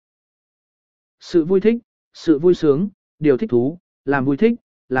sự vui thích, sự vui sướng, điều thích thú, làm vui thích,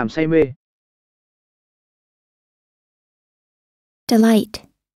 làm say mê.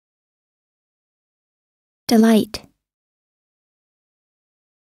 Delight. Delight.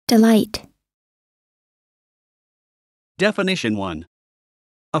 Delight. Definition 1.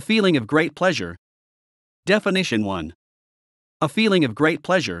 A feeling of great pleasure. Definition 1. A feeling of great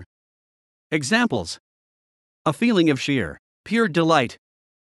pleasure. Examples. A feeling of sheer, pure delight.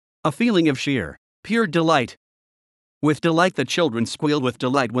 A feeling of sheer, pure delight. With delight the children squealed with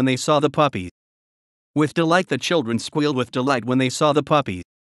delight when they saw the puppy. With delight the children squealed with delight when they saw the puppy.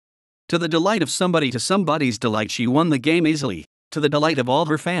 To the delight of somebody, to somebody's delight, she won the game easily, to the delight of all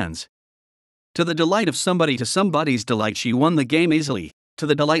her fans. To the delight of somebody, to somebody's delight, she won the game easily, to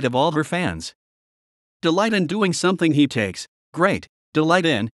the delight of all her fans. Delight in doing something he takes, great, delight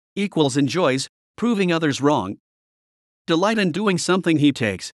in, equals enjoys, proving others wrong. Delight in doing something he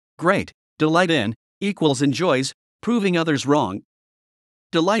takes, great, delight in, equals enjoys, proving others wrong.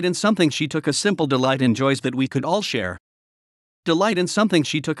 Delight in something she took a simple delight in joys that we could all share. Delight in something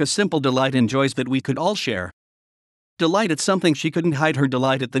she took a simple delight in joys that we could all share. Delight at something she couldn't hide her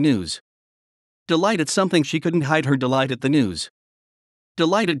delight at the news. Delight at something she couldn't hide her delight at the news.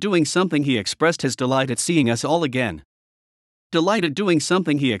 Delight at doing something he expressed his delight at seeing us all again. Delight at doing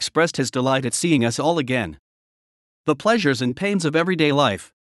something he expressed his delight at seeing us all again. The pleasures and pains of everyday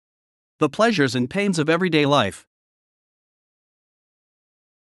life. The pleasures and pains of everyday life.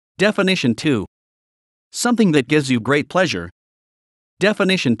 Definition 2. Something that gives you great pleasure.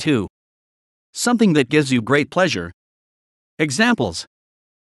 Definition 2. Something that gives you great pleasure. Examples.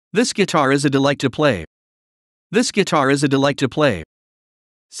 This guitar is a delight to play. This guitar is a delight to play.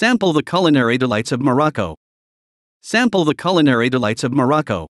 Sample the culinary delights of Morocco. Sample the culinary delights of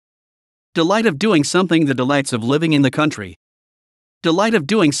Morocco. Delight of doing something, the delights of living in the country. Delight of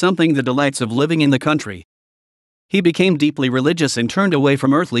doing something, the delights of living in the country. He became deeply religious and turned away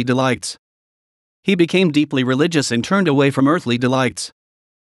from earthly delights. He became deeply religious and turned away from earthly delights.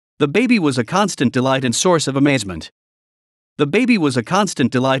 The baby was a constant delight and source of amazement. The baby was a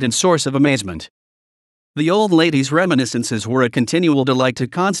constant delight and source of amazement. The old lady's reminiscences were a continual delight to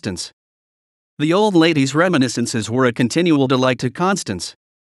Constance. The old lady's reminiscences were a continual delight to Constance.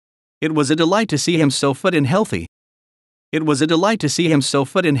 It was a delight to see him so fit and healthy. It was a delight to see him so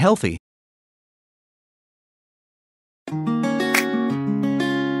fit and healthy.